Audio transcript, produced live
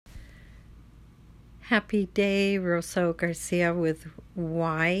Happy day, Rosa Garcia with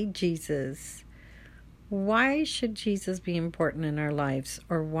Why Jesus? Why should Jesus be important in our lives?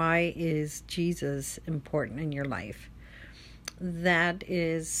 Or why is Jesus important in your life? That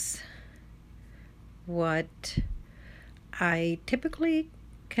is what I typically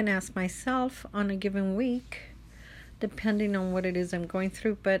can ask myself on a given week, depending on what it is I'm going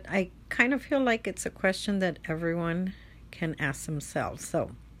through. But I kind of feel like it's a question that everyone can ask themselves.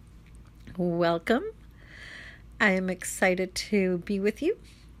 So, welcome. I am excited to be with you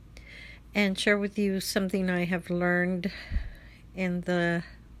and share with you something I have learned in the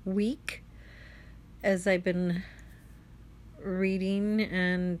week as I've been reading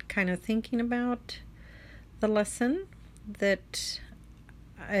and kind of thinking about the lesson that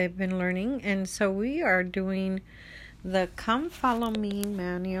I've been learning. And so we are doing the Come Follow Me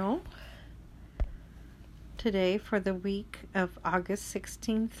manual today for the week of August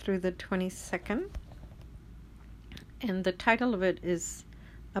 16th through the 22nd. And the title of it is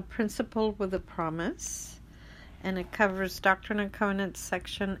A Principle with a Promise. And it covers Doctrine and Covenants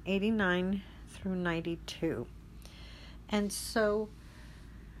section 89 through 92. And so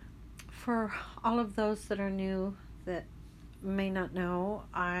for all of those that are new that may not know,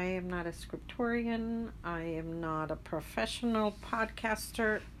 I am not a scriptorian. I am not a professional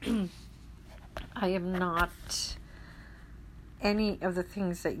podcaster. I am not any of the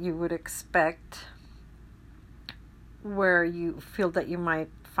things that you would expect where you feel that you might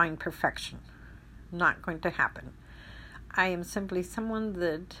find perfection. Not going to happen. I am simply someone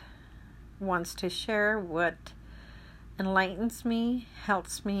that wants to share what enlightens me,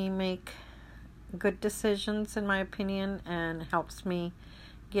 helps me make good decisions in my opinion, and helps me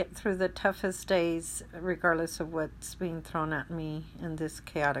get through the toughest days regardless of what's being thrown at me in this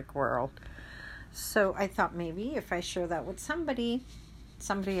chaotic world. So I thought maybe if I share that with somebody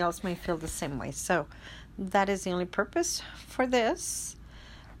else may feel the same way. So that is the only purpose for this,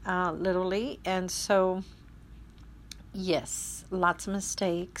 literally. And so, yes, lots of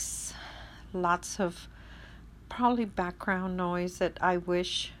mistakes, lots of probably background noise that I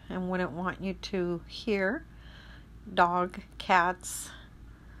wish and wouldn't want you to hear. Dog, cats,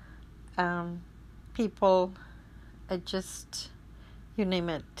 people, you name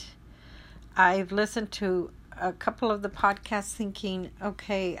it. I've listened to a couple of the podcasts thinking,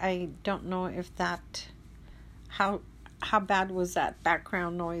 okay, I don't know if that, how bad was that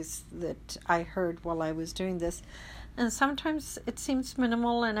background noise that I heard while I was doing this. And sometimes it seems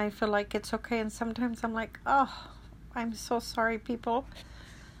minimal and I feel like it's okay. And sometimes I'm like, oh, I'm so sorry, people.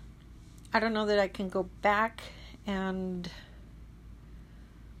 I don't know that I can go back and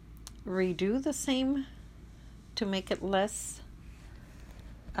redo the same to make it less,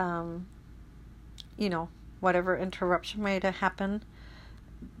 whatever interruption might have happened.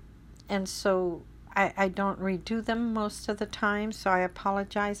 And so I don't redo them most of the time, so I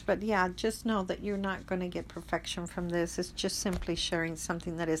apologize. But yeah, just know that you're not going to get perfection from this. It's just simply sharing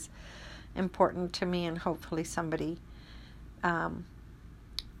something that is important to me and hopefully somebody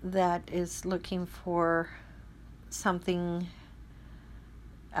that is looking for something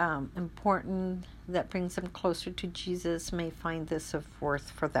important that brings them closer to Jesus may find this of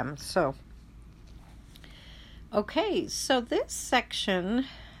worth for them. So, okay, so this section,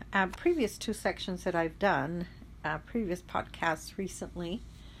 previous two sections that I've done, previous podcasts recently,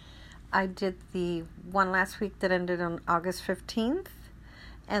 I did the one last week that ended on August 15th,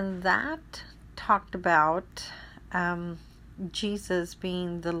 and that talked about Jesus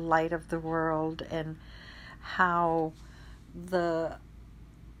being the light of the world and how the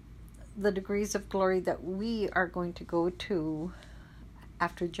degrees of glory that we are going to go to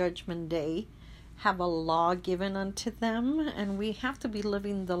after Judgment Day have a law given unto them, and we have to be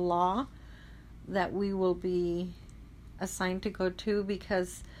living the law that we will be assigned to go to,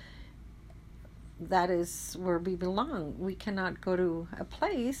 because that is where we belong. We cannot go to a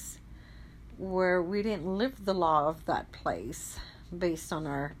place where we didn't live the law of that place based on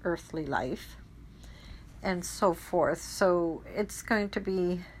our earthly life and so forth. So it's going to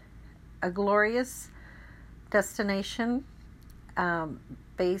be a glorious destination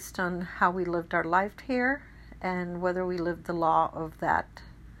based on how we lived our life here and whether we lived the law of that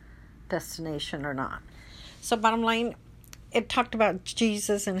destination or not. So bottom line, it talked about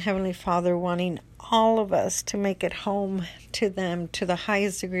Jesus and Heavenly Father wanting all of us to make it home to them, to the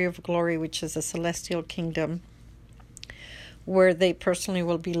highest degree of glory, which is a celestial kingdom where they personally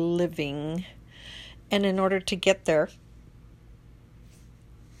will be living. And in order to get there,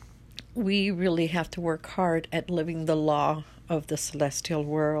 we really have to work hard at living the law of the celestial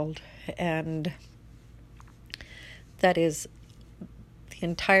world. And that is the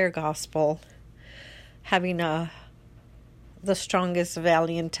entire gospel having the strongest,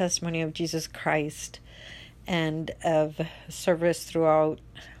 valiant testimony of Jesus Christ and of service throughout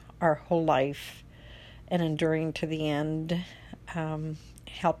our whole life and enduring to the end,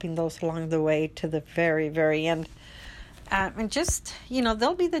 helping those along the way to the very, very end. And just,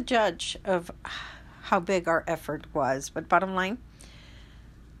 they'll be the judge of how big our effort was. But bottom line,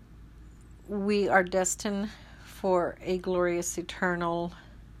 we are destined for a glorious eternal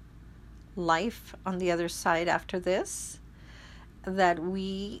life on the other side after this that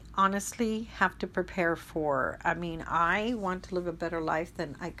we honestly have to prepare for. I mean, I want to live a better life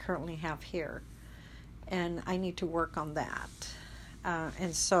than I currently have here, and I need to work on that.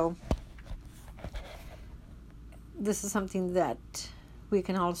 And so this is something that we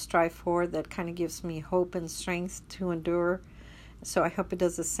can all strive for, that kind of gives me hope and strength to endure. So I hope it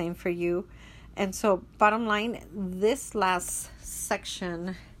does the same for you. And so bottom line, this last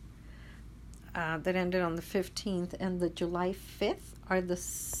section that ended on the 15th and the July 5th are the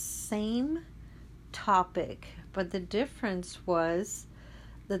same topic, but the difference was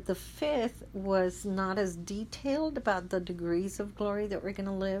that the 5th was not as detailed about the degrees of glory that we're going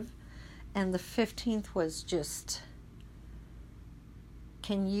to live, and the 15th was just,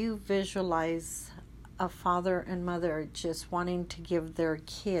 can you visualize a father and mother just wanting to give their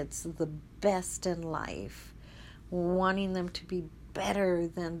kids the best in life, wanting them to be better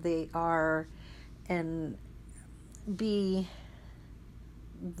than they are and be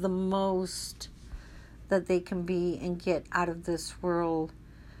the most that they can be and get out of this world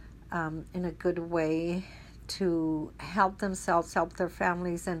in a good way to help themselves, help their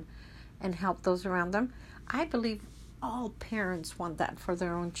families, and help those around them. I believe all parents want that for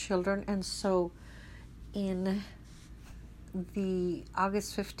their own children. And so in the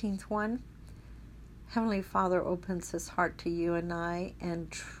August 15th one, Heavenly Father opens his heart to you and I and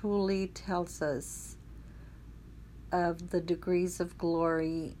truly tells us of the degrees of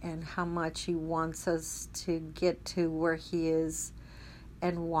glory and how much he wants us to get to where he is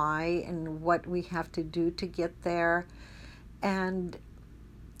and why and what we have to do to get there. And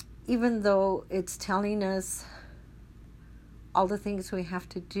even though it's telling us all the things we have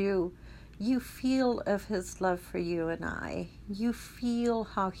to do, you feel of his love for you and I. You feel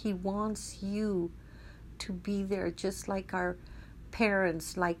how he wants you to be there, just like our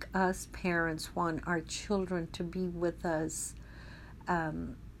parents, like us parents want our children to be with us.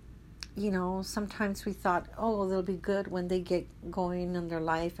 Sometimes we thought, they'll be good when they get going in their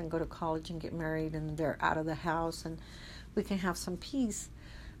life and go to college and get married and they're out of the house and we can have some peace.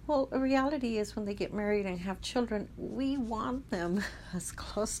 Well, the reality is when they get married and have children, we want them as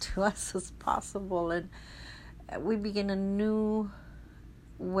close to us as possible. And we begin a new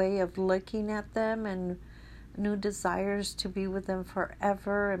way of looking at them and new desires to be with them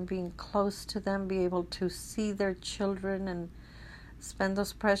forever and being close to them, be able to see their children and spend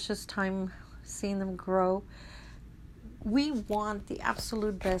those precious time seeing them grow. We want the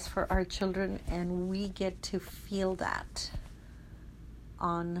absolute best for our children, and we get to feel that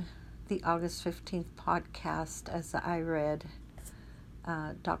on the August 15th podcast as I read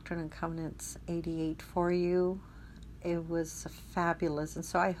Doctrine and Covenants 88 for you. It was fabulous. And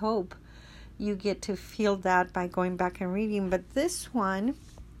so I hope you get to feel that by going back and reading. But this one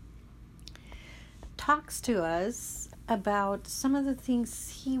talks to us about some of the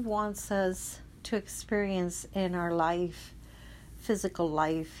things he wants us to experience in our life, physical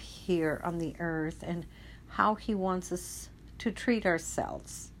life here on the earth, and how he wants us to treat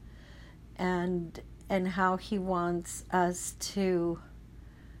ourselves, and how he wants us to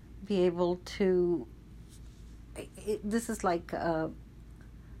be able to, this is like a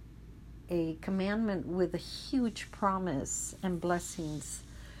commandment with a huge promise and blessings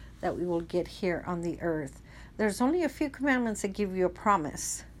that we will get here on the earth. There's only a few commandments that give you a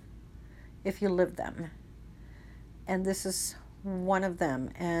promise if you live them. And this is one of them.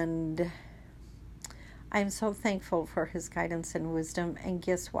 And I'm so thankful for his guidance and wisdom. And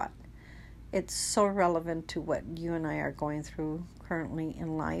guess what? It's so relevant to what you and I are going through currently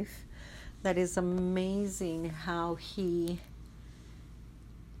in life. That is amazing how he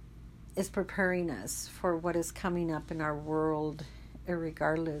is preparing us for what is coming up in our world,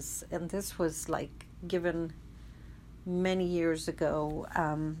 regardless. And this was like given many years ago,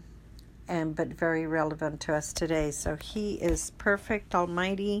 but very relevant to us today. So he is perfect,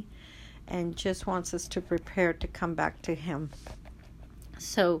 almighty, and just wants us to prepare to come back to him.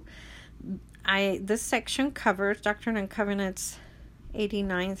 So this section covers Doctrine and Covenants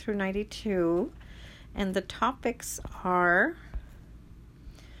 89 through 92, and the topics are: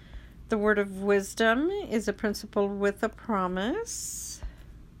 the word of wisdom is a principle with a promise.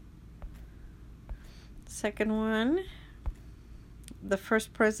 second one, the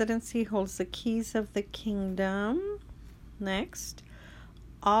first presidency holds the keys of the kingdom. Next,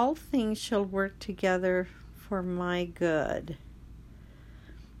 all things shall work together for my good.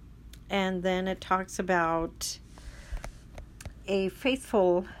 And then it talks about a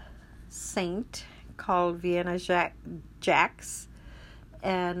faithful saint called Vienna Jax,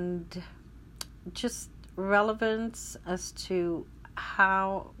 and just relevance as to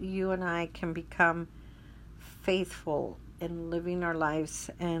how you and I can become faithful in living our lives.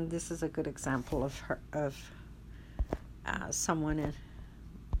 And this is a good example of someone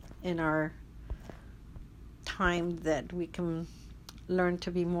in our time that we can learn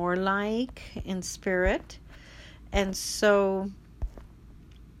to be more like in spirit. And so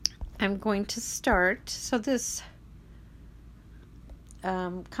I'm going to start. So this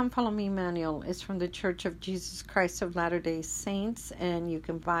Come Follow Me manual is from the Church of Jesus Christ of Latter-day Saints, and you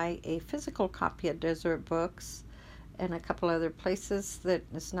can buy a physical copy at Deseret Books and a couple other places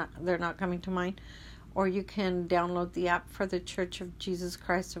they're not coming to mind. Or you can download the app for the Church of Jesus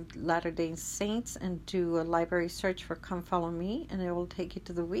Christ of Latter-day Saints and do a library search for Come Follow Me, and it will take you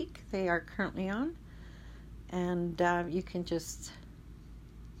to the week they are currently on. And you can just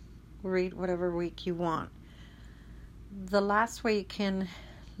read whatever week you want. The last way you can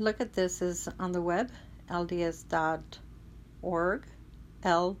look at this is on the web, lds.org,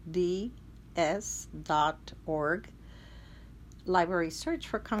 lds.org. Library search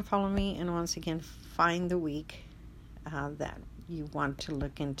for Come Follow Me, and once again, find the week that you want to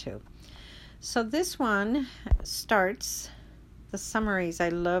look into. So this one starts the summaries. I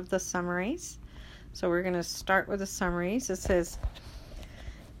love the summaries. So we're going to start with the summaries. It says,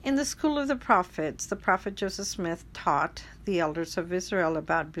 in the school of the prophets, the prophet Joseph Smith taught the elders of Israel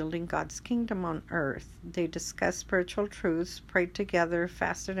about building God's kingdom on earth. They discussed spiritual truths, prayed together,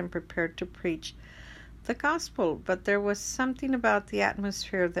 fasted, and prepared to preach the gospel. But there was something about the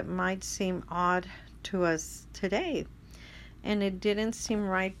atmosphere that might seem odd to us today, and it didn't seem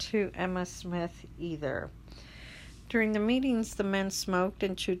right to Emma Smith either. During the meetings, the men smoked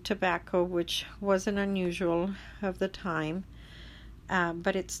and chewed tobacco, which wasn't unusual of the time.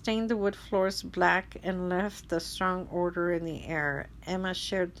 But it stained the wood floors black and left a strong odor in the air. Emma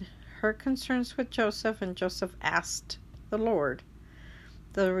shared her concerns with Joseph, and Joseph asked the Lord.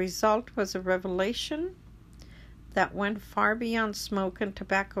 The result was a revelation that went far beyond smoke and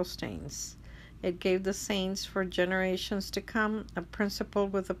tobacco stains. It gave the saints for generations to come a principle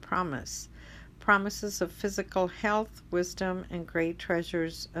with a promise. Promises of physical health, wisdom, and great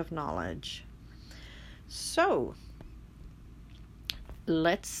treasures of knowledge. So,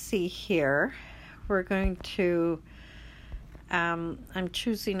 let's see here. We're going to, I'm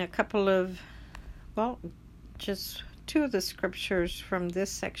choosing a couple of, just two of the scriptures from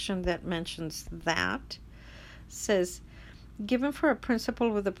this section that mentions that. It says, given for a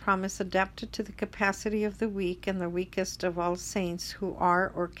principle with a promise adapted to the capacity of the weak and the weakest of all saints who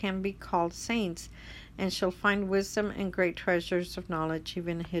are or can be called saints, and shall find wisdom and great treasures of knowledge,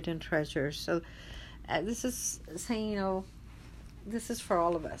 even hidden treasures. So this is saying, this is for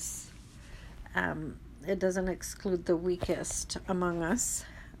all of us. It doesn't exclude the weakest among us.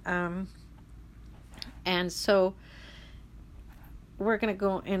 And so we're going to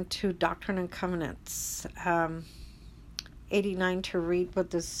go into Doctrine and Covenants. 89 to read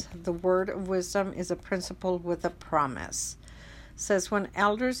what this, the word of wisdom is a principle with a promise. It says, when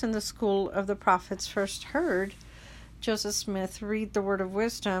elders in the school of the prophets first heard Joseph Smith read the word of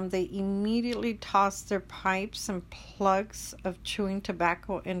wisdom, they immediately tossed their pipes and plugs of chewing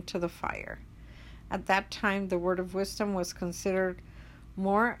tobacco into the fire. At that time, the word of wisdom was considered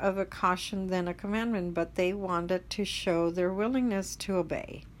more of a caution than a commandment, but they wanted to show their willingness to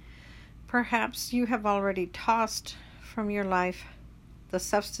obey. Perhaps you have already tossed from your life the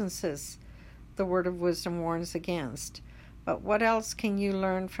substances the word of wisdom warns against. But what else can you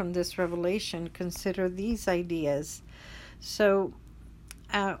learn from this revelation? Consider these ideas. So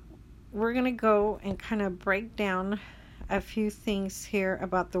we're going to go and kind of break down a few things here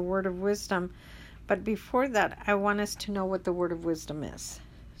about the word of wisdom. But before that, I want us to know what the word of wisdom is.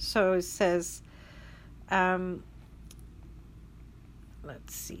 So it says, let's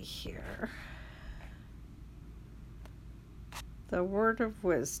see here. The word of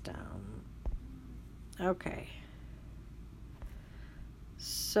wisdom. Okay.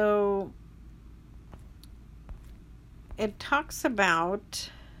 So it talks about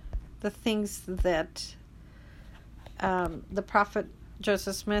the things that the prophet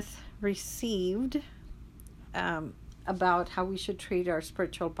Joseph Smith received about how we should treat our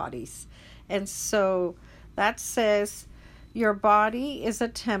spiritual bodies. And so that says Your body is a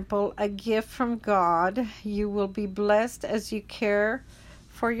temple, a gift from God. You will be blessed as you care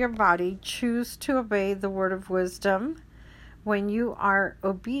for your body. Choose to obey the word of wisdom. When you are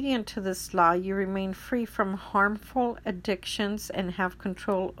obedient to this law, you remain free from harmful addictions and have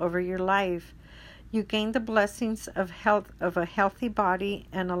control over your life. You gain the blessings of health, of a healthy body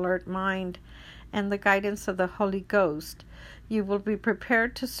and alert mind, and the guidance of the Holy Ghost. You will be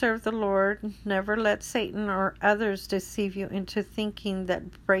prepared to serve the Lord. Never let Satan or others deceive you into thinking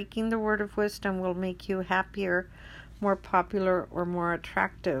that breaking the word of wisdom will make you happier, more popular, or more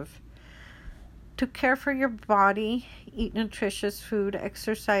attractive. To care for your body, eat nutritious food,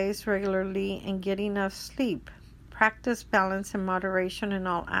 exercise regularly, and get enough sleep. Practice balance and moderation in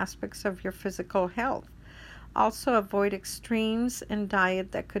all aspects of your physical health. Also, avoid extremes in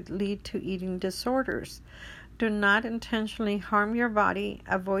diet that could lead to eating disorders. Do not intentionally harm your body.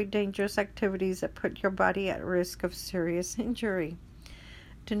 Avoid dangerous activities that put your body at risk of serious injury.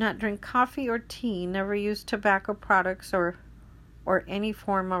 Do not drink coffee or tea. Never use tobacco products or any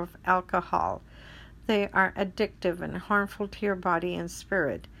form of alcohol. They are addictive and harmful to your body and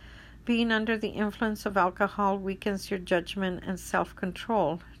spirit. Being under the influence of alcohol weakens your judgment and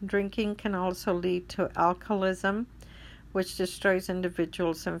self-control. Drinking can also lead to alcoholism, which destroys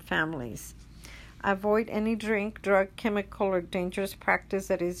individuals and families. Avoid any drink, drug, chemical, or dangerous practice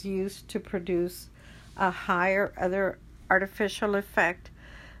that is used to produce a high or other artificial effect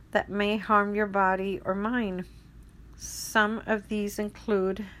that may harm your body or mind. Some of these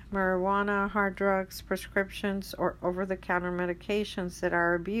include marijuana, hard drugs, prescriptions, or over-the-counter medications that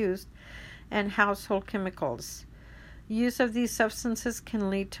are abused, and household chemicals. Use of these substances can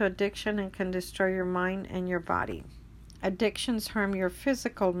lead to addiction and can destroy your mind and your body. Addictions harm your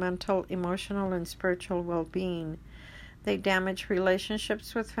physical, mental, emotional, and spiritual well-being. They damage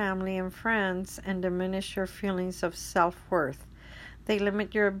relationships with family and friends and diminish your feelings of self-worth. They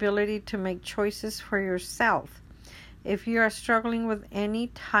limit your ability to make choices for yourself. If you are struggling with any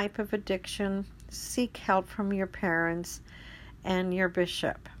type of addiction, seek help from your parents and your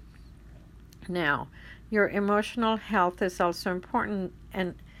bishop. Now, your emotional health is also important,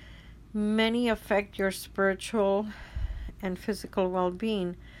 and many affect your spiritual and physical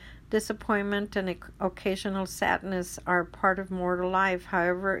well-being. Disappointment and occasional sadness are part of mortal life.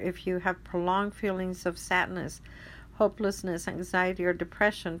 However, if you have prolonged feelings of sadness, hopelessness, anxiety, or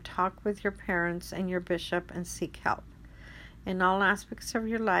depression, talk with your parents and your bishop and seek help. In all aspects of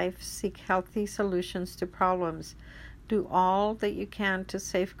your life, seek healthy solutions to problems. Do all that you can to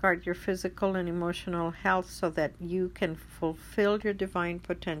safeguard your physical and emotional health so that you can fulfill your divine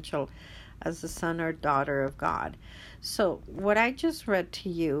potential as a son or daughter of God. So what I just read to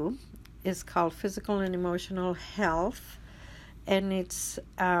you is called Physical and Emotional Health, and it's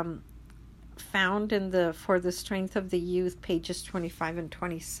found in the For the Strength of the Youth, pages 25 and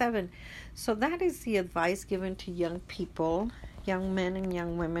 27. So that is the advice given to young people, young men and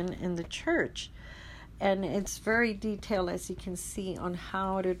young women in the church. And it's very detailed, as you can see, on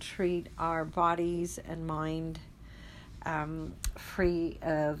how to treat our bodies and mind free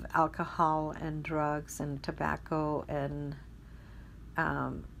of alcohol and drugs and tobacco and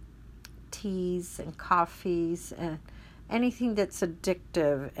teas and coffees and anything that's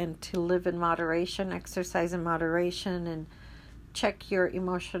addictive, and to live in moderation, exercise in moderation, and check your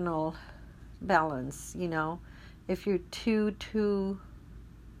emotional balance. You know, if you're too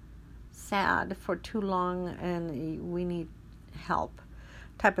sad for too long and we need help,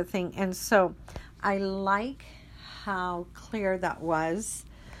 type of thing. And so I like how clear that was.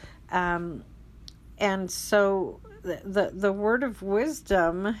 And so the word of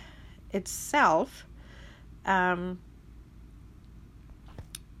wisdom itself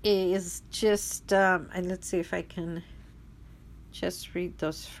is just, and let's see if I can just read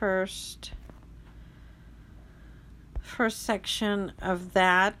those first section of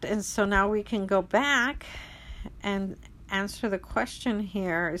that. And so now we can go back and answer the question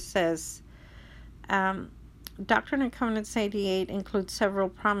here. It says, Doctrine and Covenants 88 includes several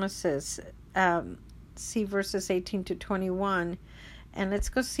promises. See verses 18 to 21. And let's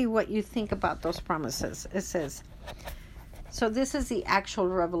go see what you think about those promises. It says, so this is the actual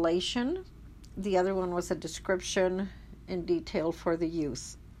revelation. The other one was a description in detail for the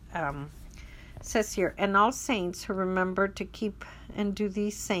youth. It says here, and all saints who remember to keep and do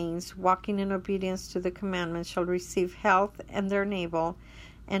these sayings, walking in obedience to the commandments, shall receive health in their navel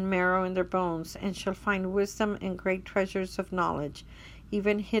and marrow in their bones, and shall find wisdom and great treasures of knowledge,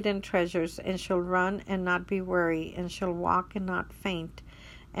 even hidden treasures, and shall run and not be weary, and shall walk and not faint.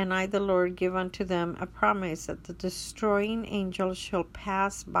 And I, the Lord, give unto them a promise that the destroying angel shall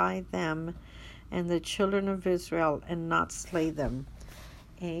pass by them, and the children of Israel, and not slay them.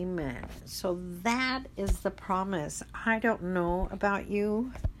 Amen. So that is the promise. I don't know about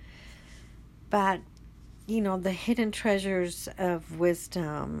you, but the hidden treasures of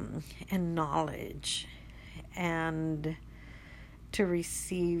wisdom and knowledge, and to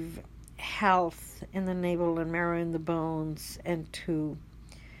receive health in the navel and marrow in the bones, and to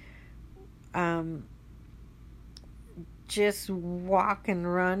just walk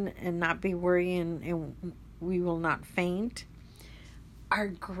and run and not be worrying, and we will not faint, are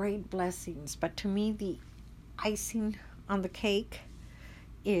great blessings. But to me, the icing on the cake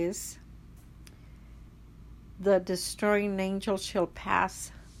is the destroying angel shall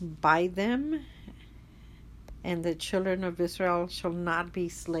pass by them, and the children of Israel shall not be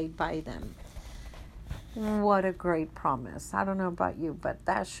slain by them. What a great promise. I don't know about you, but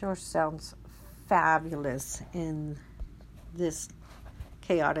that sure sounds fabulous in this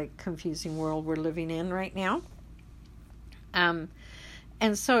chaotic, confusing world we're living in right now. And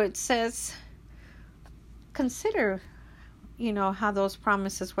so it says, consider, how those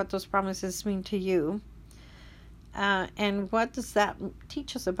promises, what those promises mean to you. And what does that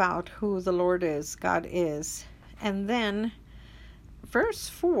teach us about who the Lord is, God is? And then verse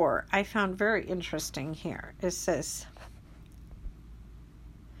 4, I found very interesting here. It says,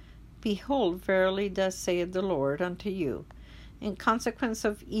 Behold, verily thus saith the Lord unto you, in consequence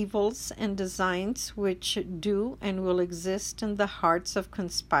of evils and designs which do and will exist in the hearts of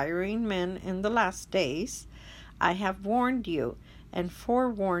conspiring men in the last days, I have warned you and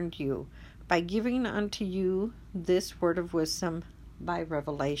forewarned you by giving unto you this word of wisdom by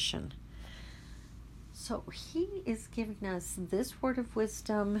revelation. So he is giving us this word of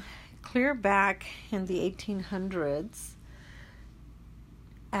wisdom clear back in the 1800s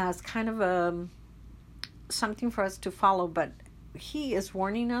as kind of something for us to follow, but he is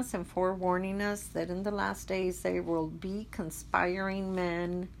warning us and forewarning us that in the last days there will be conspiring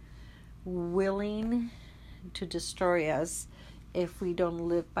men willing to destroy us if we don't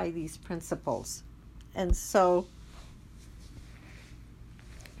live by these principles. And so,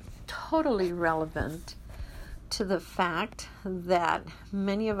 totally relevant to the fact that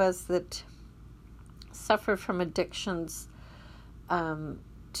many of us that suffer from addictions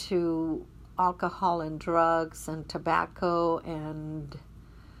to alcohol and drugs and tobacco and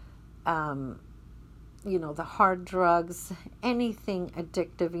the hard drugs, anything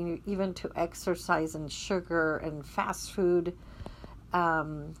addictive, even to exercise and sugar and fast food,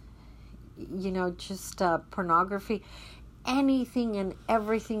 just pornography, anything and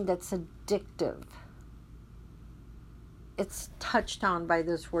everything that's addictive, it's touched on by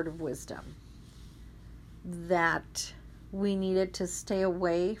this word of wisdom, that we needed to stay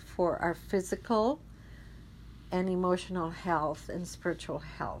away for our physical and emotional health and spiritual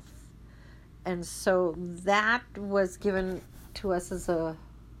health. And so that was given to us as a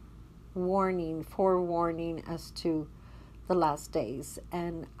forewarning as to the last days.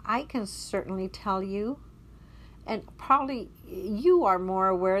 And I can certainly tell you, and probably you are more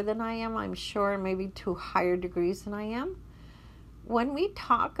aware than I am, I'm sure, maybe to higher degrees than I am. When we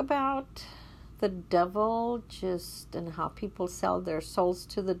talk about the devil, and how people sell their souls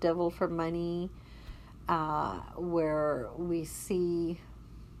to the devil for money, where we see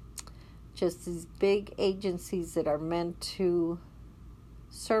just these big agencies that are meant to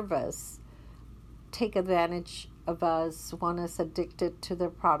serve us, take advantage of us, want us addicted to their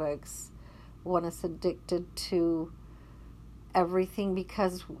products, want us addicted to everything,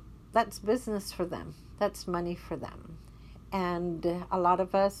 because that's business for them. That's money for them. And a lot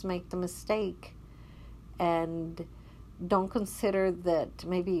of us make the mistake and don't consider that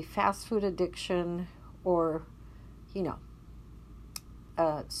maybe fast food addiction or,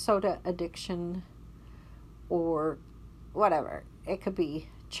 soda addiction or whatever. It could be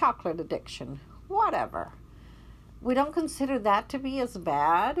chocolate addiction, whatever. We don't consider that to be as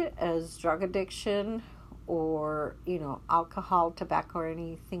bad as drug addiction or, alcohol, tobacco, or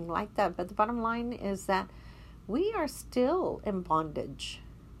anything like that. But the bottom line is that we are still in bondage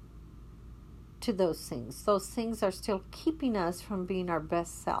to those things. Those things are still keeping us from being our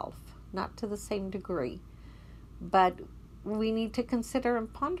best self, not to the same degree. But we need to consider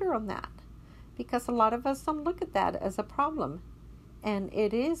and ponder on that, because a lot of us don't look at that as a problem. And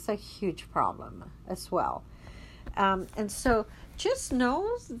it is a huge problem as well. And so just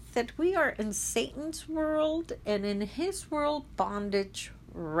know that we are in Satan's world, and in his world, bondage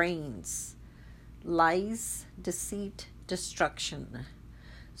reigns. Lies, deceit, destruction.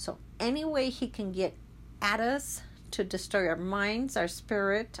 So any way he can get at us to destroy our minds, our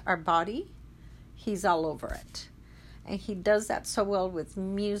spirit, our body, he's all over it. And he does that so well with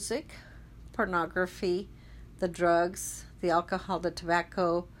music, pornography, the drugs, the alcohol, the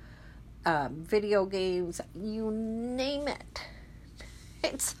tobacco, video games, you name it.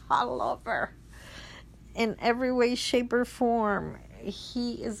 It's all over. In every way, shape, or form,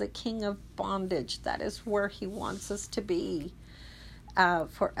 he is a king of bondage. That is where he wants us to be.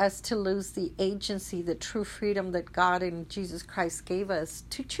 For us to lose the agency, the true freedom that God and Jesus Christ gave us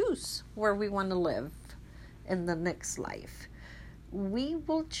to choose where we want to live in the next life. We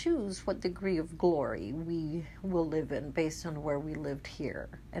will choose what degree of glory we will live in based on where we lived here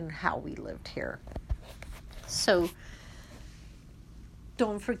and how we lived here. So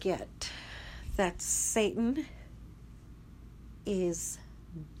don't forget that Satan is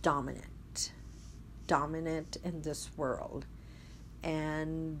dominant in this world.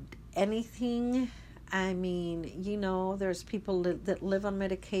 And anything, there's people that live on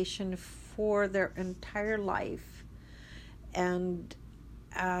medication for their entire life. And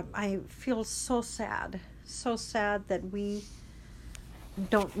I feel so sad that we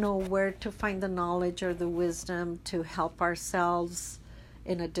don't know where to find the knowledge or the wisdom to help ourselves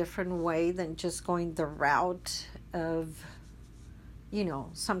in a different way than just going the route of,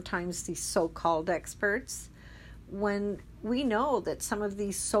 sometimes these so-called experts. When we know that some of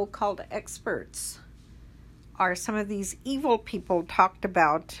these so-called experts are some of these evil people talked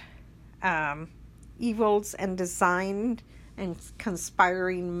about, evils and designed and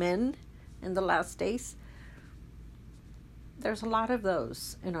conspiring men in the last days. There's a lot of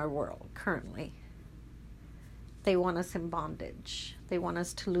those in our world currently. They want us in bondage. They want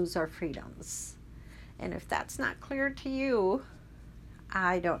us to lose our freedoms. And if that's not clear to you,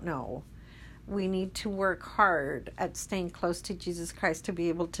 I don't know. We need to work hard at staying close to Jesus Christ to be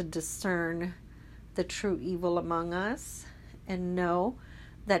able to discern the true evil among us and know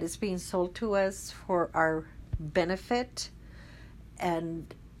that it's being sold to us for our benefit.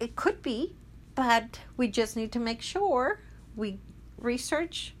 And it could be, but we just need to make sure we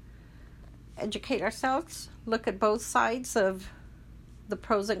research, educate ourselves, look at both sides of the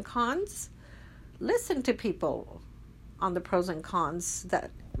pros and cons, listen to people on the pros and cons,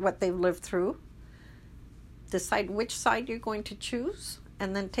 that what they've lived through, decide which side you're going to choose,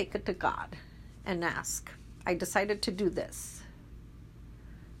 and then take it to God and ask, I decided to do this,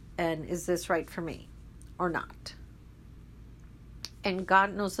 and is this right for me or not? And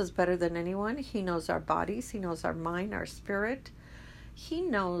God knows us better than anyone. He knows our bodies. He knows our mind, our spirit. He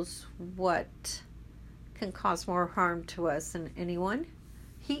knows what can cause more harm to us than anyone.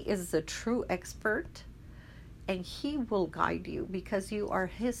 He is the true expert, and he will guide you because you are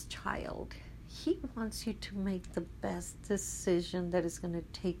his child. He wants you to make the best decision that is going to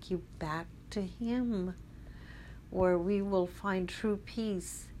take you back to him, where we will find true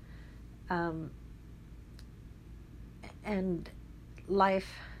peace and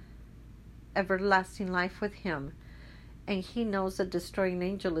life, everlasting life with him. And he knows the destroying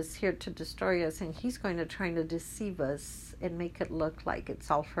angel is here to destroy us, and he's going to try to deceive us and make it look like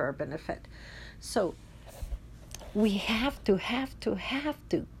it's all for our benefit. So we have to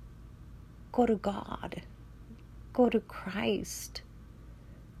go to God. Go to Christ.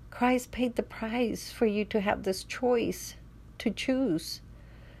 Christ paid the price for you to have this choice to choose,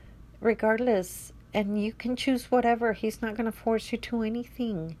 regardless. And you can choose whatever. He's not going to force you to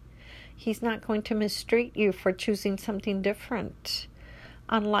anything. He's not going to mistreat you for choosing something different.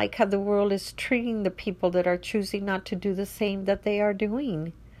 Unlike how the world is treating the people that are choosing not to do the same that they are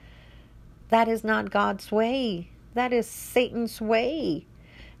doing. That is not God's way. That is Satan's way.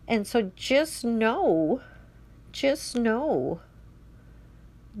 And so just know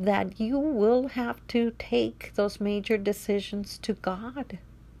that you will have to take those major decisions to God.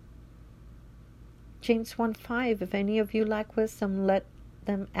 James 1:5, if any of you lack wisdom, let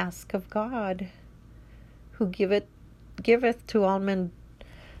them ask of God, who giveth to all men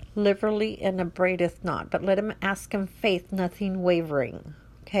liberally and upbraideth not. But let him ask in faith, nothing wavering.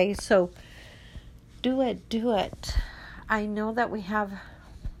 Okay, so do it. I know that we have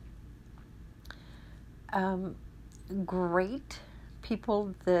great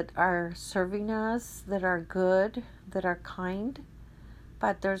people that are serving us, that are good, that are kind.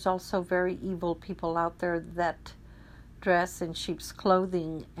 But there's also very evil people out there that dress in sheep's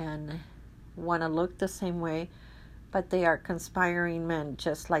clothing and want to look the same way, but they are conspiring men,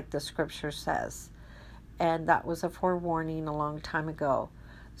 just like the scripture says. And that was a forewarning a long time ago.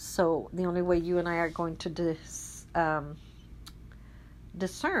 So the only way you and I are going to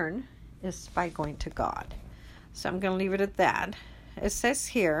discern is by going to God. So I'm going to leave it at that. It says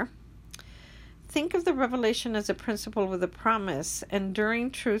here, Think of the revelation as a principle with a promise, enduring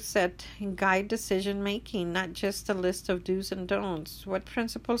truths that guide decision making, not just a list of do's and don'ts. What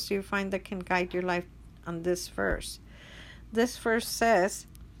principles do you find that can guide your life on this verse? This verse says,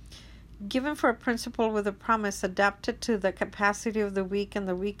 given for a principle with a promise, adapted to the capacity of the weak and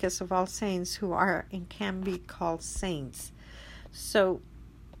the weakest of all saints who are and can be called saints. So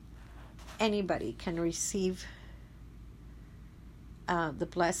anybody can receive the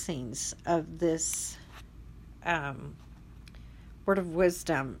blessings of this word of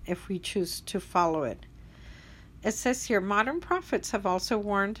wisdom if we choose to follow it. It says here, modern prophets have also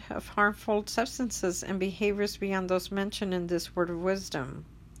warned of harmful substances and behaviors beyond those mentioned in this word of wisdom.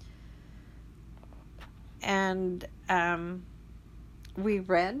 And we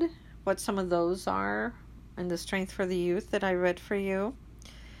read what some of those are in the Strength for the Youth that I read for you.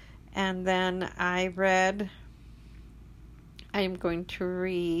 And then I am going to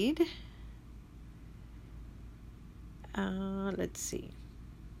read, let's see.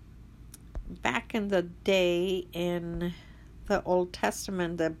 Back in the day in the Old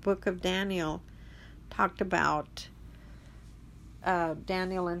Testament, the book of Daniel talked about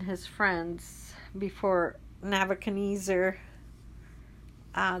Daniel and his friends before Nebuchadnezzar.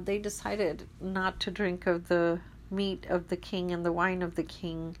 They decided not to drink of the meat of the king and the wine of the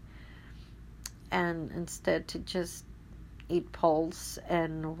king, and instead to just eat pulse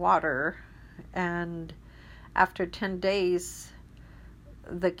and water. And after 10 days,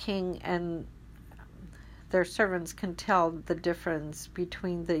 the king and their servants can tell the difference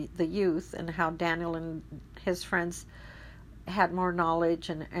between the youth and how Daniel and his friends had more knowledge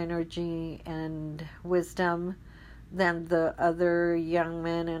and energy and wisdom than the other young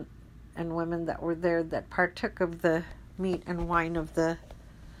men and women that were there that partook of the meat and wine of the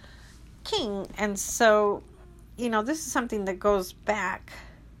king. And so, this is something that goes back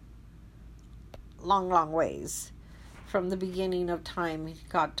long ways. From the beginning of time,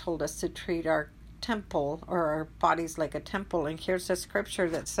 God told us to treat our temple or our bodies like a temple. And here's a scripture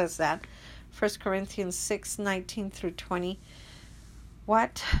that says that. 1 Corinthians 6:19-20.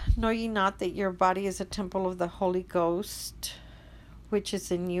 What? Know ye not that your body is a temple of the Holy Ghost, which is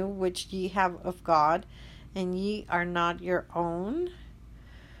in you, which ye have of God, and ye are not your own?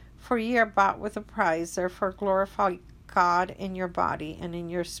 For ye are bought with a price, therefore glorify God in your body and in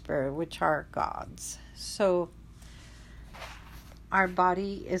your spirit, which are God's. So, our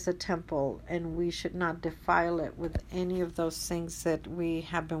body is a temple, and we should not defile it with any of those things that we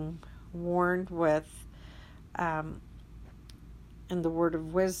have been warned with in the word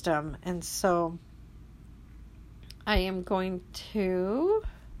of wisdom. And so, I am going to,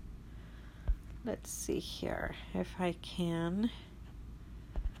 let's see here, if I can.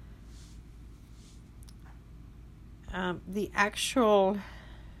 I'm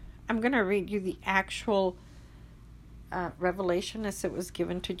going to read you the actual revelation as it was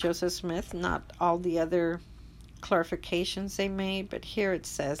given to Joseph Smith, not all the other clarifications they made, but here it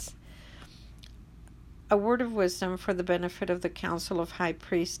says, a word of wisdom for the benefit of the council of high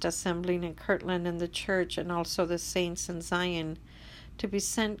priests assembling in Kirtland and the church and also the saints in Zion, to be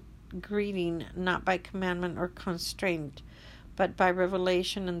sent greeting not by commandment or constraint, but by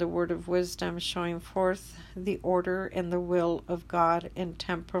revelation and the word of wisdom, showing forth the order and the will of God and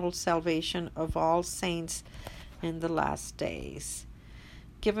temporal salvation of all saints in the last days.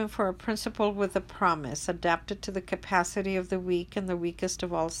 Given for a principle with a promise, adapted to the capacity of the weak and the weakest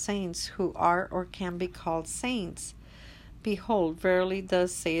of all saints who are or can be called saints. Behold, verily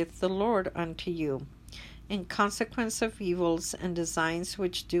thus saith the Lord unto you, in consequence of evils and designs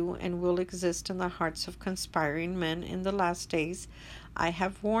which do and will exist in the hearts of conspiring men in the last days, I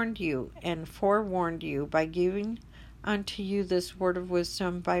have warned you and forewarned you by giving unto you this word of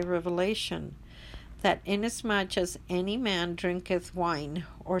wisdom by revelation, that inasmuch as any man drinketh wine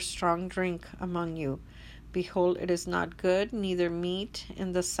or strong drink among you, behold, it is not good, neither meat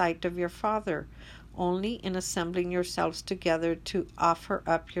in the sight of your Father, only in assembling yourselves together to offer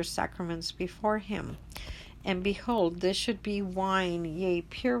up your sacraments before him. And behold, this should be wine, yea,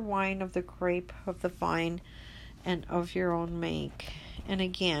 pure wine of the grape of the vine and of your own make. And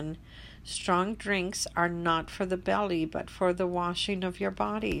again, strong drinks are not for the belly, but for the washing of your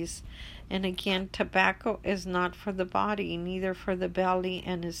bodies. And again, tobacco is not for the body, neither for the belly,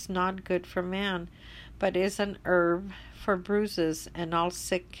 and is not good for man, but is an herb for bruises and all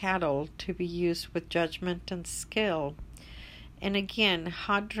sick cattle, to be used with judgment and skill. And again,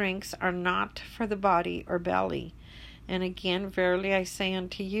 hot drinks are not for the body or belly. And again, verily I say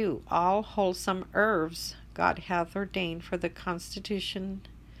unto you, all wholesome herbs God hath ordained for the constitution,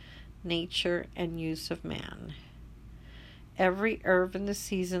 nature, and use of man. every herb in the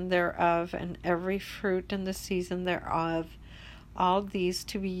season thereof, and every fruit in the season thereof, all these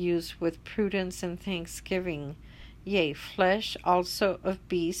to be used with prudence and thanksgiving. Yea, flesh also of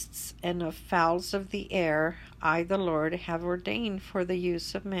beasts and of fowls of the air, I the Lord have ordained for the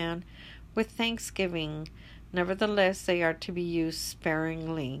use of man with thanksgiving. Nevertheless they are to be used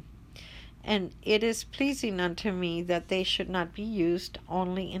sparingly. And it is pleasing unto me that they should not be used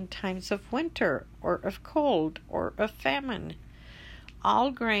only in times of winter, or of cold, or of famine. All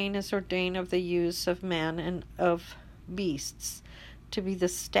grain is ordained of the use of man and of beasts, to be the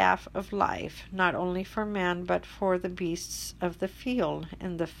staff of life, not only for man, but for the beasts of the field,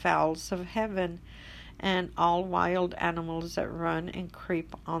 and the fowls of heaven, and all wild animals that run and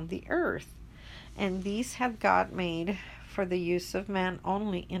creep on the earth. And these hath God made for the use of man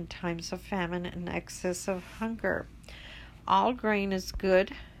only in times of famine and excess of hunger. All grain is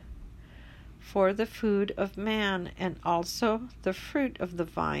good for the food of man, and also the fruit of the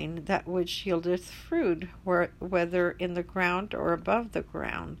vine, that which yieldeth fruit, whether in the ground or above the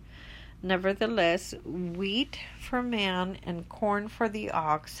ground. Nevertheless, wheat for man, and corn for the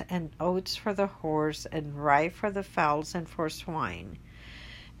ox, and oats for the horse, and rye for the fowls, and for swine,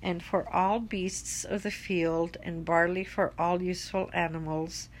 and for all beasts of the field, and barley for all useful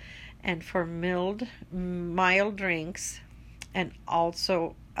animals, and for mild drinks, and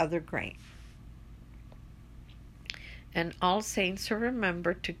also other grain. And all saints who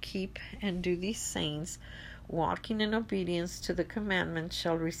remember to keep and do these things, walking in obedience to the commandments,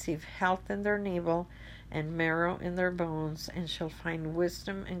 shall receive health in their navel and marrow in their bones, and shall find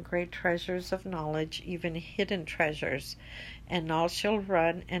wisdom and great treasures of knowledge, even hidden treasures. And all shall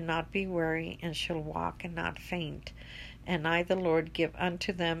run and not be weary, and shall walk and not faint. And I, the Lord, give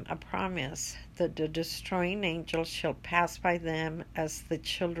unto them a promise, that the destroying angels shall pass by them as the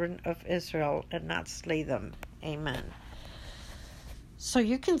children of Israel, and not slay them. Amen. So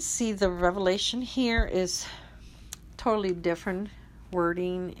you can see the revelation here is totally different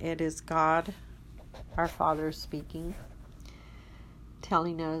wording. It is God, our Father, speaking,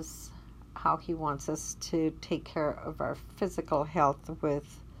 telling us how He wants us to take care of our physical health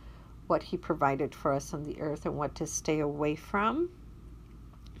with what He provided for us on the earth and what to stay away from.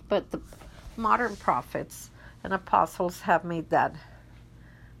 But the modern prophets and apostles have made that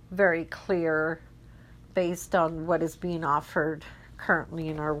very clear based on what is being offered currently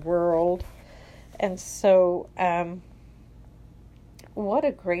in our world. And so what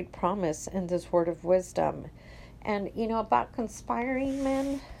a great promise in this word of wisdom. And about conspiring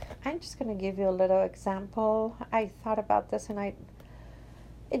men, I'm just going to give you a little example. I thought about this and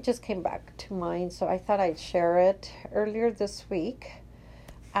it just came back to mind, so I thought I'd share it. Earlier this week,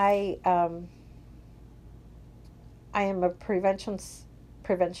 I am a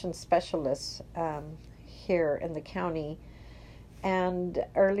prevention specialist here in the county. And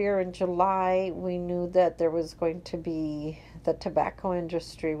earlier in July, we knew that there was going to be, the tobacco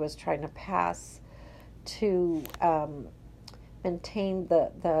industry was trying to pass to maintain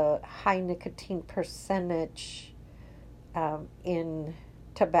the high nicotine percentage in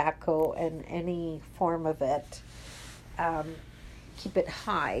tobacco and any form of it, keep it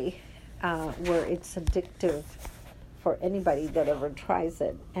high, where it's addictive for anybody that ever tries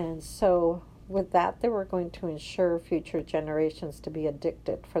it. And so with that, they were going to ensure future generations to be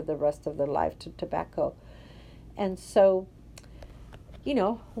addicted for the rest of their life to tobacco. And so,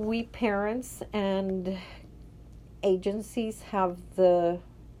 we parents and agencies have the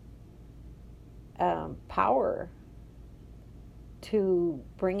power to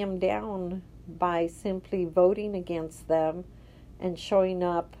bring them down by simply voting against them and showing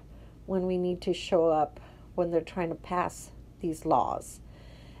up when we need to show up when they're trying to pass these laws.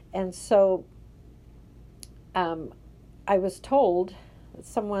 And so I was told,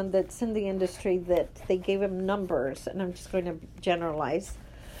 someone that's in the industry, that they gave him numbers, and I'm just going to generalize,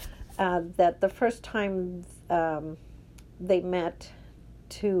 that the first time they met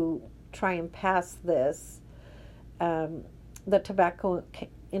to try and pass this, the tobacco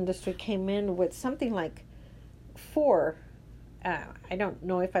industry came in with something like 4, I don't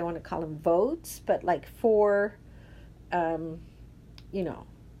know if I want to call them votes, but like 4,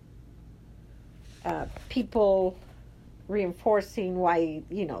 people reinforcing why,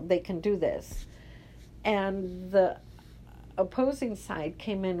 they can do this. And the opposing side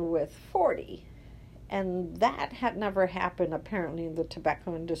came in with 40. And that had never happened, apparently, in the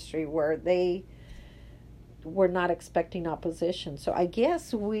tobacco industry, where they were not expecting opposition. So I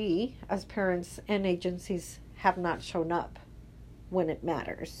guess we, as parents and agencies, have not shown up when it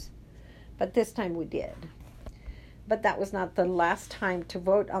matters. But this time we did. But that was not the last time to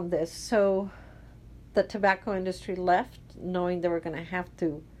vote on this. So the tobacco industry left knowing they were going to have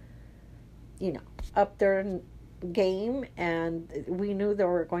to, up their game, and we knew they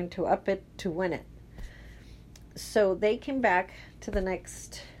were going to up it to win it. So they came back to the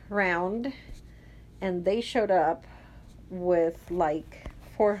next round, and they showed up with like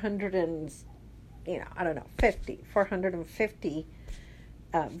 450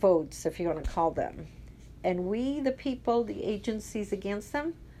 votes, if you want to call them. And we, the people, the agencies against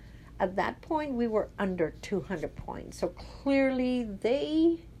them, at that point, we were under 200 points. So clearly,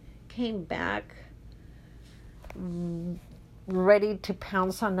 they came back ready to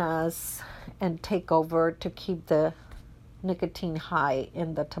pounce on us and take over to keep the nicotine high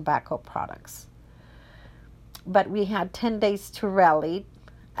in the tobacco products. But we had 10 days to rally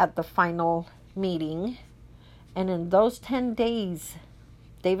at the final meeting. And in those 10 days,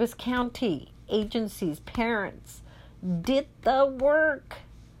 Davis County agencies, parents did the work.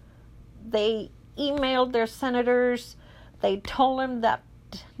 They emailed their senators. They told them that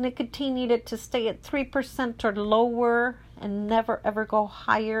nicotine needed to stay at 3% or lower and never ever go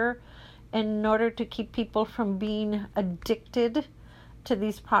higher in order to keep people from being addicted to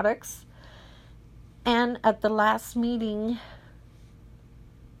these products. And at the last meeting,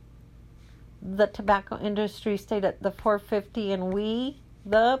 the tobacco industry stayed at the 450, and we,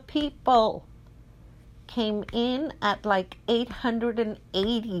 the people, came in at like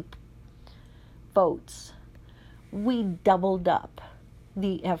 880 votes. We doubled up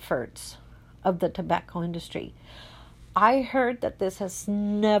the efforts of the tobacco industry. I heard that this has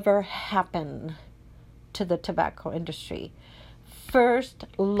never happened to the tobacco industry. First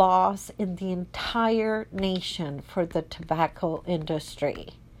loss in the entire nation for the tobacco industry.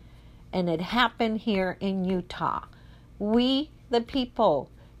 And it happened here in Utah. We, the people,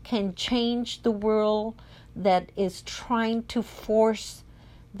 can change the world that is trying to force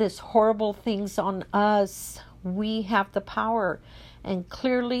these horrible things on us. We have the power. And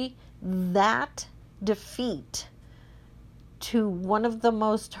clearly, that defeat to one of the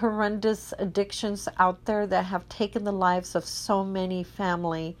most horrendous addictions out there that have taken the lives of so many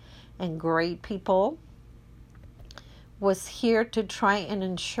family and great people was here to try and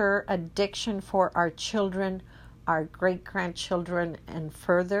ensure addiction for our children, our great-grandchildren, and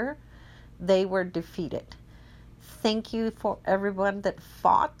further. They were defeated. Thank you for everyone that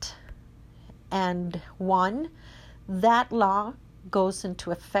fought and won. That law goes into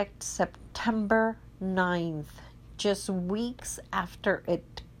effect September 9th. Just weeks after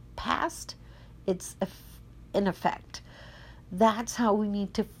it passed, it's in effect. That's how we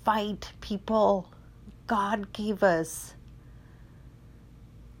need to fight, people. God gave us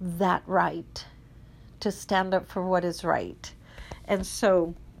that right to stand up for what is right. And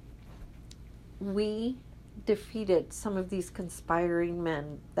so we defeated some of these conspiring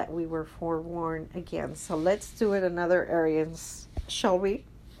men that we were forewarned against. So let's do it in other areas, shall we?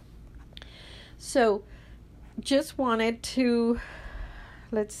 So just wanted to,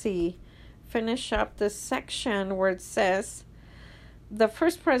 finish up this section where it says, the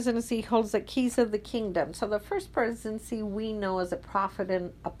first presidency holds the keys of the kingdom. So the first presidency we know as a prophet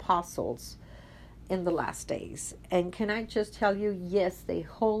and apostles in the last days. And can I just tell you, yes, they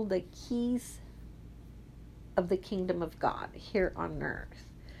hold the keys of the kingdom of God here on earth.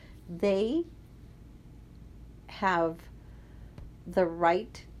 They have the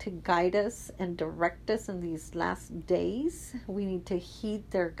right to guide us and direct us in these last days. We need to heed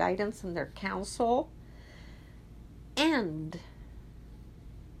their guidance and their counsel and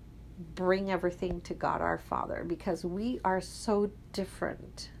bring everything to God our Father, because we are so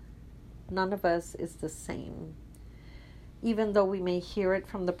different. None of us is the same. Even though we may hear it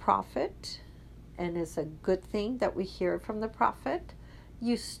from the prophet, and it's a good thing that we hear it from the prophet,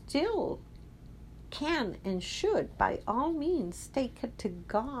 you still can and should, by all means, take it to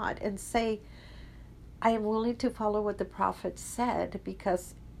God and say, I am willing to follow what the prophet said,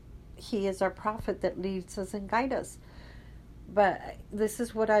 because he is our prophet that leads us and guides us. But this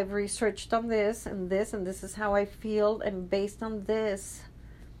is what I've researched on this, and this is how I feel, and based on this,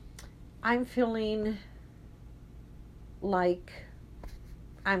 I'm feeling like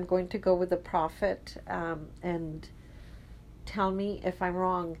I'm going to go with the prophet, and tell me if I'm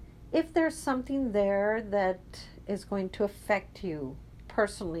wrong. If there's something there that is going to affect you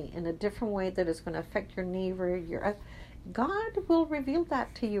personally in a different way, that is going to affect your neighbor, God will reveal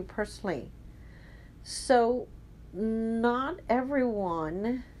that to you personally. So not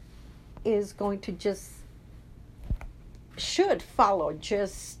everyone is going to should follow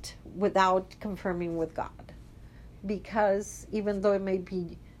just without confirming with God. Because even though it may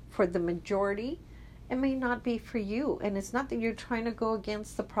be for the majority, it may not be for you. And it's not that you're trying to go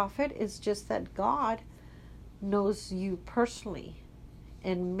against the prophet. It's just that God knows you personally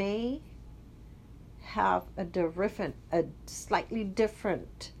and may have a slightly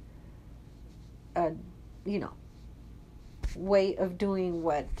different, way of doing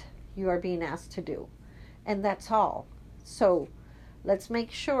what you are being asked to do. And that's all. So let's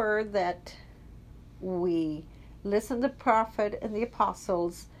make sure that we listen to the prophet and the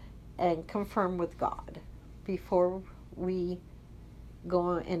apostles and confirm with God before we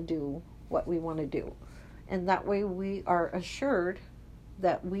go and do what we want to do. And that way we are assured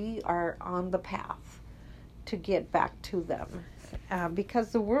that we are on the path to get back to them.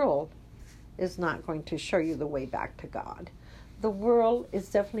 Because the world is not going to show you the way back to God. The world is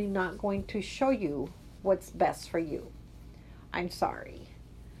definitely not going to show you what's best for you. I'm sorry.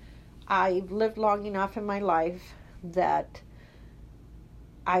 I've lived long enough in my life that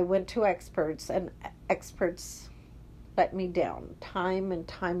I went to experts, and experts let me down time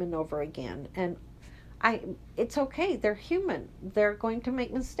and over again. And it's okay. They're human. They're going to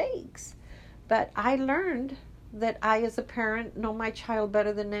make mistakes. But I learned that I, as a parent, know my child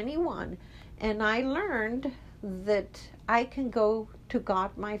better than anyone. And I learned that I can go to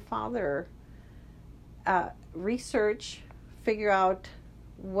God, my Father, research, figure out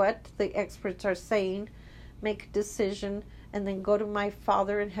what the experts are saying, make a decision, and then go to my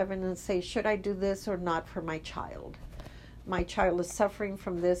Father in heaven and say, should I do this or not for my child? My child is suffering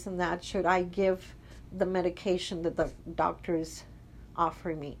from this and that. Should I give the medication that the doctor is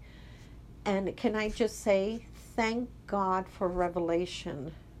offering me? And can I just say, thank God for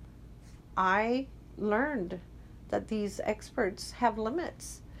revelation. I learned that these experts have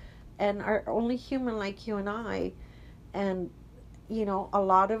limits and are only human like you and I. And, a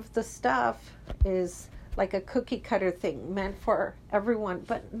lot of the stuff is like a cookie cutter thing meant for everyone,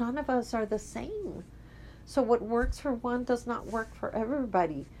 but none of us are the same. So what works for one does not work for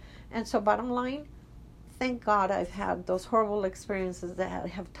everybody. And so bottom line, thank God I've had those horrible experiences that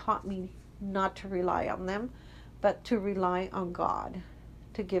have taught me not to rely on them, but to rely on God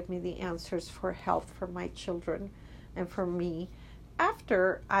to give me the answers for health for my children and for me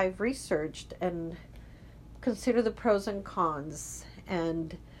after I've researched and considered the pros and cons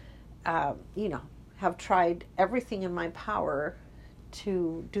and, have tried everything in my power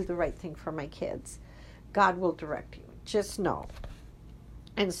to do the right thing for my kids. God will direct you. Just know.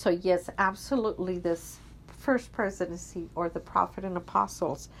 And so, yes, absolutely, this first presidency or the prophet and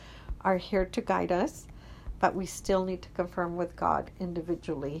apostles are here to guide us, but we still need to confirm with God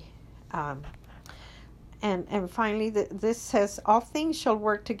individually. And finally, this says, all things shall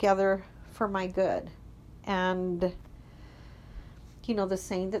work together for my good. And, the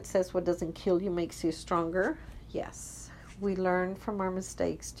saying that says what doesn't kill you makes you stronger. Yes, we learn from our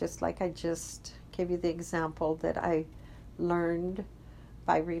mistakes, just like I just gave you the example that I learned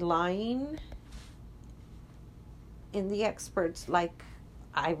by relying in the experts like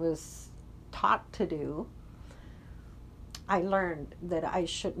I was taught to do. I learned that I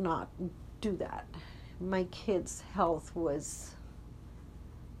should not do that. My kids' health was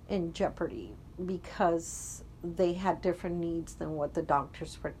in jeopardy because they had different needs than what the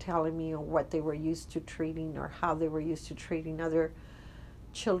doctors were telling me or what they were used to treating or how they were used to treating other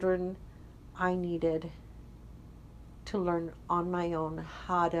children. I needed to learn on my own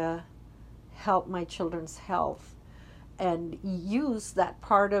how to help my children's health and use that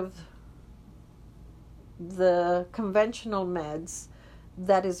part of the conventional meds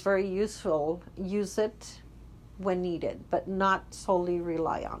that is very useful. Use it when needed, but not solely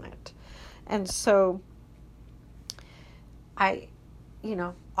rely on it. And so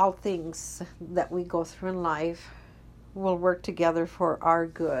all things that we go through in life will work together for our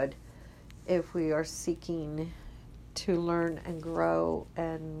good if we are seeking to learn and grow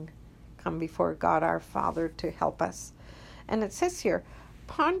and come before God our Father to help us. And it says here,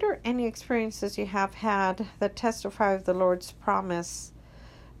 ponder any experiences you have had that testify of the Lord's promise.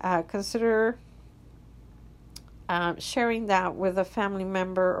 Consider sharing that with a family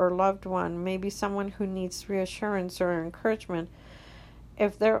member or loved one, maybe someone who needs reassurance or encouragement.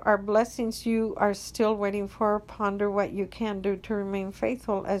 If there are blessings you are still waiting for, ponder what you can do to remain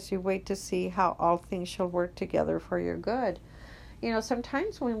faithful as you wait to see how all things shall work together for your good.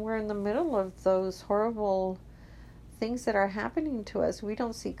 Sometimes when we're in the middle of those horrible things that are happening to us, we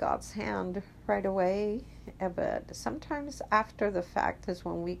don't see God's hand right away. But sometimes after the fact is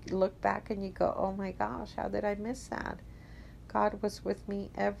when we look back and you go, oh my gosh, how did I miss that? God was with me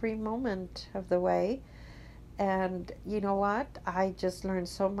every moment of the way. And you know what? I just learned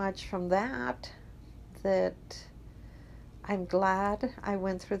so much from that I'm glad I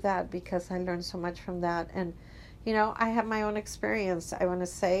went through that because I learned so much from that. And, I have my own experience, I want to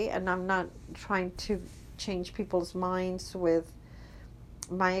say, and I'm not trying to change people's minds with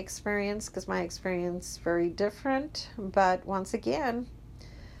my experience, because my experience is very different. But once again,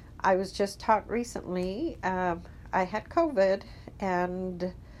 I was just taught recently, I had COVID,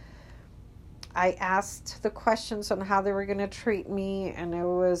 and I asked the questions on how they were going to treat me, and it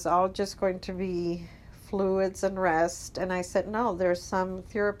was all just going to be fluids and rest. And I said, no, there's some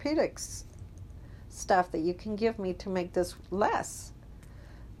therapeutics stuff that you can give me to make this less,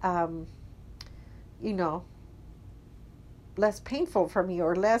 less painful for me,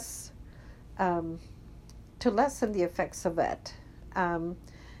 or less, to lessen the effects of it.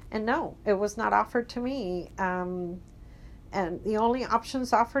 And no, it was not offered to me. And the only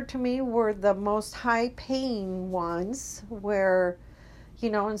options offered to me were the most high paying ones, where,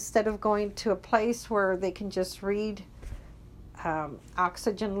 instead of going to a place where they can just read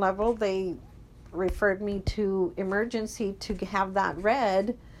oxygen level, they referred me to emergency to have that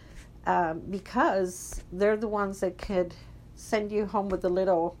read, because they're the ones that could send you home with a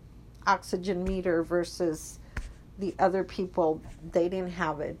little oxygen meter, versus the other people, they didn't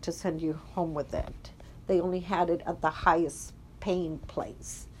have it to send you home with it. They only had it at the highest paying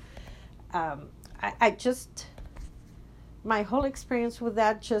place. My whole experience with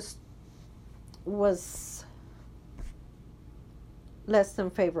that just was less than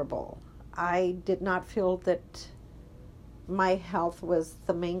favorable. I did not feel that my health was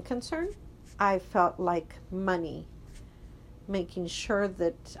the main concern. I felt like money, making sure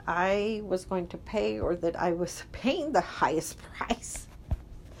that I was going to pay, or that I was paying the highest price.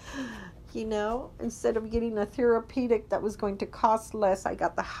 Instead of getting a therapeutic that was going to cost less, I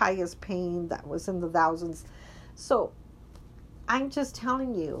got the highest paying that was in the thousands. So I'm just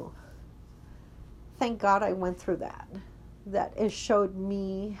telling you, thank God I went through that. That it showed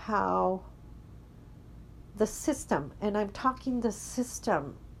me how the system, and I'm talking the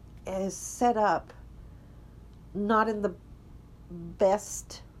system, is set up not in the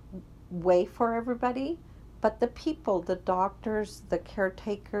best way for everybody, but the people, the doctors, the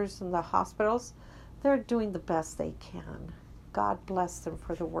caretakers in the hospitals, they're doing the best they can. God bless them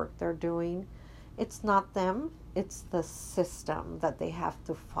for the work they're doing. It's not them, it's the system that they have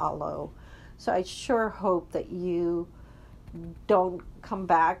to follow. So I sure hope that you don't come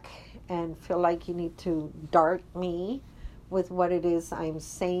back and feel like you need to dart me with what it is I'm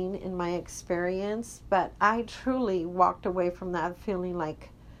saying in my experience. But I truly walked away from that feeling like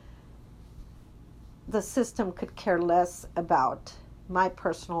the system could care less about my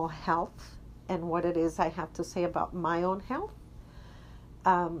personal health and what it is I have to say about my own health.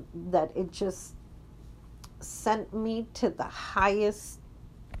 That it just sent me to the highest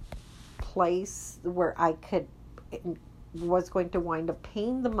place where was going to wind up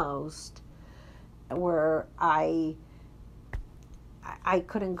paying the most, where I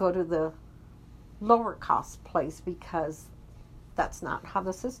couldn't go to the lower cost place, because that's not how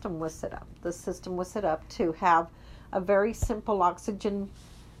the system was set up. The system was set up to have a very simple oxygen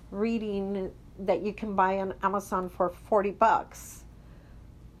reading that you can buy on Amazon for $40.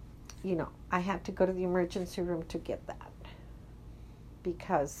 I had to go to the emergency room to get that,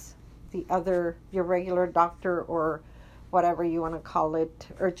 because your regular doctor, or whatever you want to call it,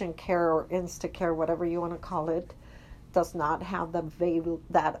 urgent care or Instacare, whatever you want to call it, does not have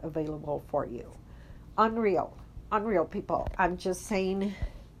that available for you. Unreal, people. I'm just saying,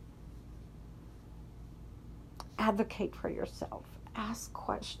 advocate for yourself. Ask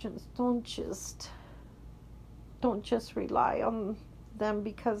questions. Don't just rely on them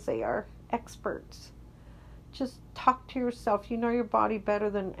because they are experts. Just talk to yourself. You know your body better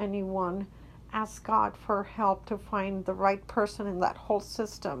than anyone. Ask God for help to find the right person in that whole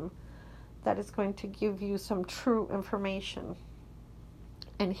system that is going to give you some true information.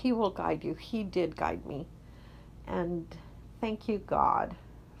 And He will guide you. He did guide me. And thank you, God,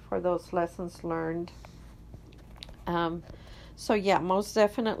 for those lessons learned. So yeah, most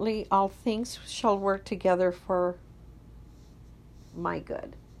definitely all things shall work together for my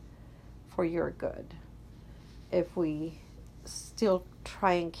good, for your good, if we still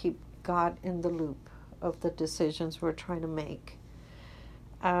try and keep God in the loop of the decisions we're trying to make.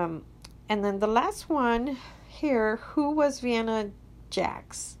 And then the last one here, who was Vienna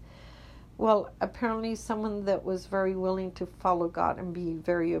Jax? Well, apparently someone that was very willing to follow God and be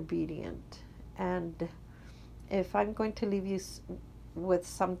very obedient. And if I'm going to leave you with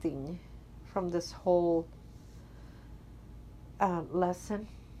something from this whole lesson,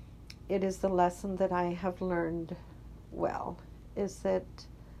 it is the lesson that I have learned well, is that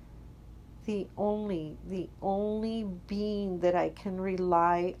the only being that I can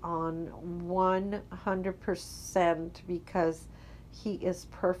rely on 100%, because He is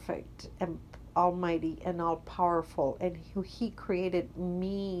perfect and almighty and all powerful, and He created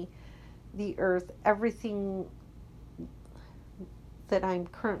me, the earth, everything that I'm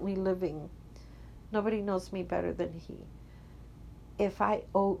currently living. Nobody knows me better than He. If I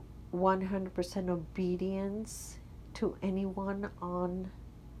owe 100% obedience to anyone on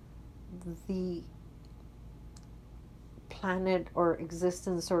the planet or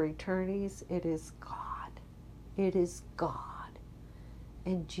existence or eternities, it is God. It is God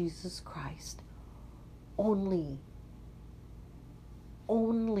and Jesus Christ. Only.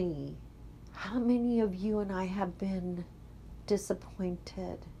 How many of you and I have been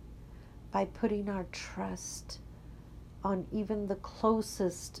disappointed by putting our trust on even the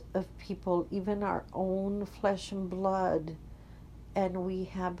closest of people, even our own flesh and blood, and we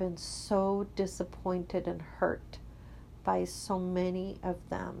have been so disappointed and hurt by so many of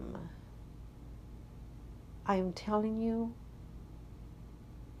them. I'm telling you,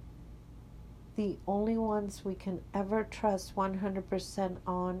 the only ones we can ever trust 100%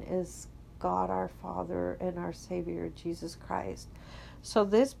 on is God our Father and our Savior, Jesus Christ. So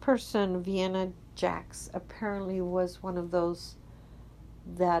this person, Vienna Jax, apparently was one of those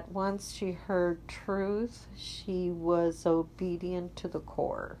that once she heard truth, she was obedient to the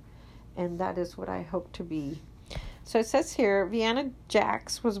core. And that is what I hope to be. So it says here, Vienna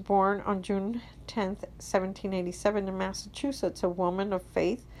Jax was born on June 10th, 1787 in Massachusetts, a woman of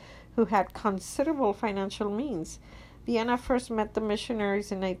faith who had considerable financial means. Vienna first met the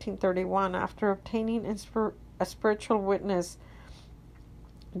missionaries in 1931 after obtaining a spiritual witness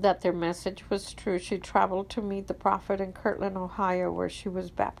that their message was true. She traveled to meet the prophet in Kirtland, Ohio, where she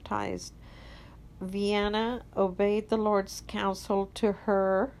was baptized. Vienna obeyed the Lord's counsel to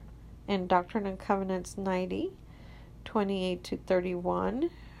her in Doctrine and Covenants 90, 28 to 31.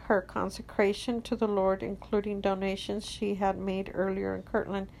 Her consecration to the Lord, including donations she had made earlier in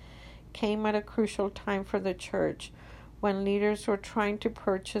Kirtland, came at a crucial time for the church, when leaders were trying to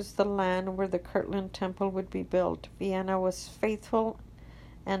purchase the land where the Kirtland Temple would be built. Vienna was faithful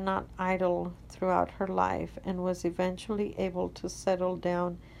and not idle throughout her life, and was eventually able to settle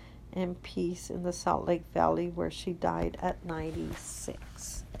down in peace in the Salt Lake Valley, where she died at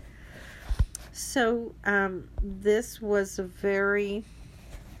 96. So this was a very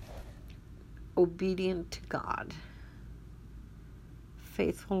obedient to God,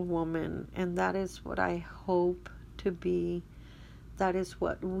 faithful woman, and that is what I hope to be. That is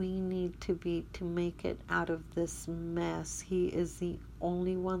what we need to be to make it out of this mess. He is the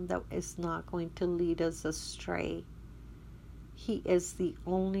only one that is not going to lead us astray. He is the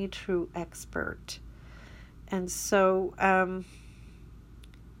only true expert. And so I'm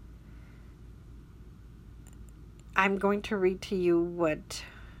going to read to you what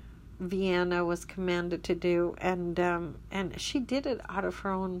Vienna was commanded to do, and she did it out of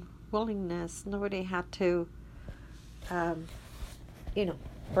her own willingness. Nobody had to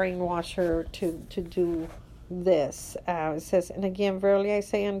brainwash her to do this. It says, and again, verily I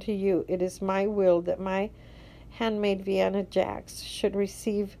say unto you, it is my will that my handmaid Vienna Jax should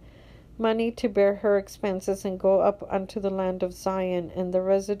receive money to bear her expenses and go up unto the land of Zion, and the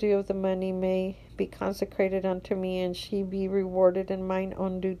residue of the money may be consecrated unto me, and she be rewarded in mine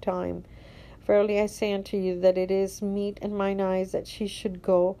own due time. Verily I say unto you that it is meet in mine eyes that she should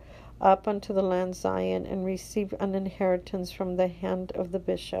go up unto the land Zion and receive an inheritance from the hand of the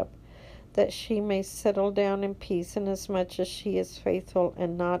bishop, that she may settle down in peace, inasmuch as she is faithful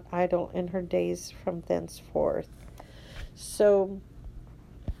and not idle in her days from thenceforth. So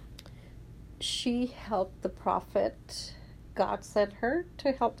she helped the prophet. God sent her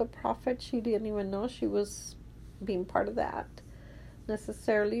to help the prophet. She didn't even know she was being part of that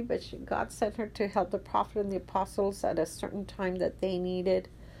necessarily, but God sent her to help the prophet and the apostles at a certain time that they needed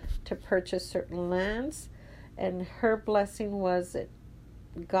to purchase certain lands. And her blessing was that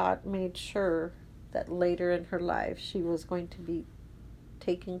God made sure that later in her life she was going to be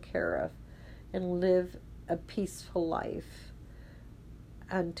taken care of and live a peaceful life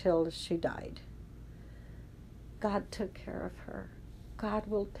until she died. God took care of her. God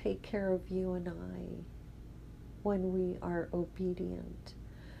will take care of you and I when we are obedient.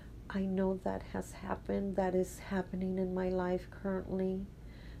 I know that has happened. That is happening in my life currently.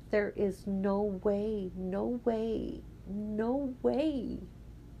 There is no way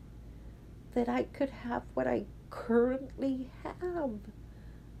that I could have what I currently have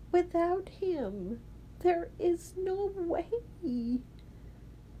without Him. There is no way.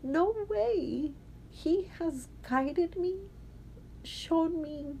 No way. He has guided me, shown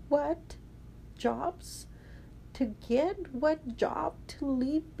me what jobs to get, what job to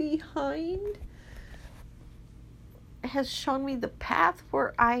leave behind, has shown me the path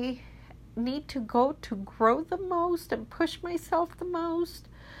where I need to go to grow the most and push myself the most.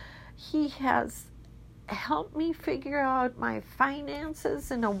 He has helped me figure out my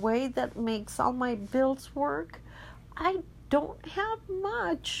finances in a way that makes all my bills work. I don't have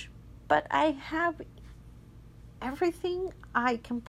much, but I have everything I can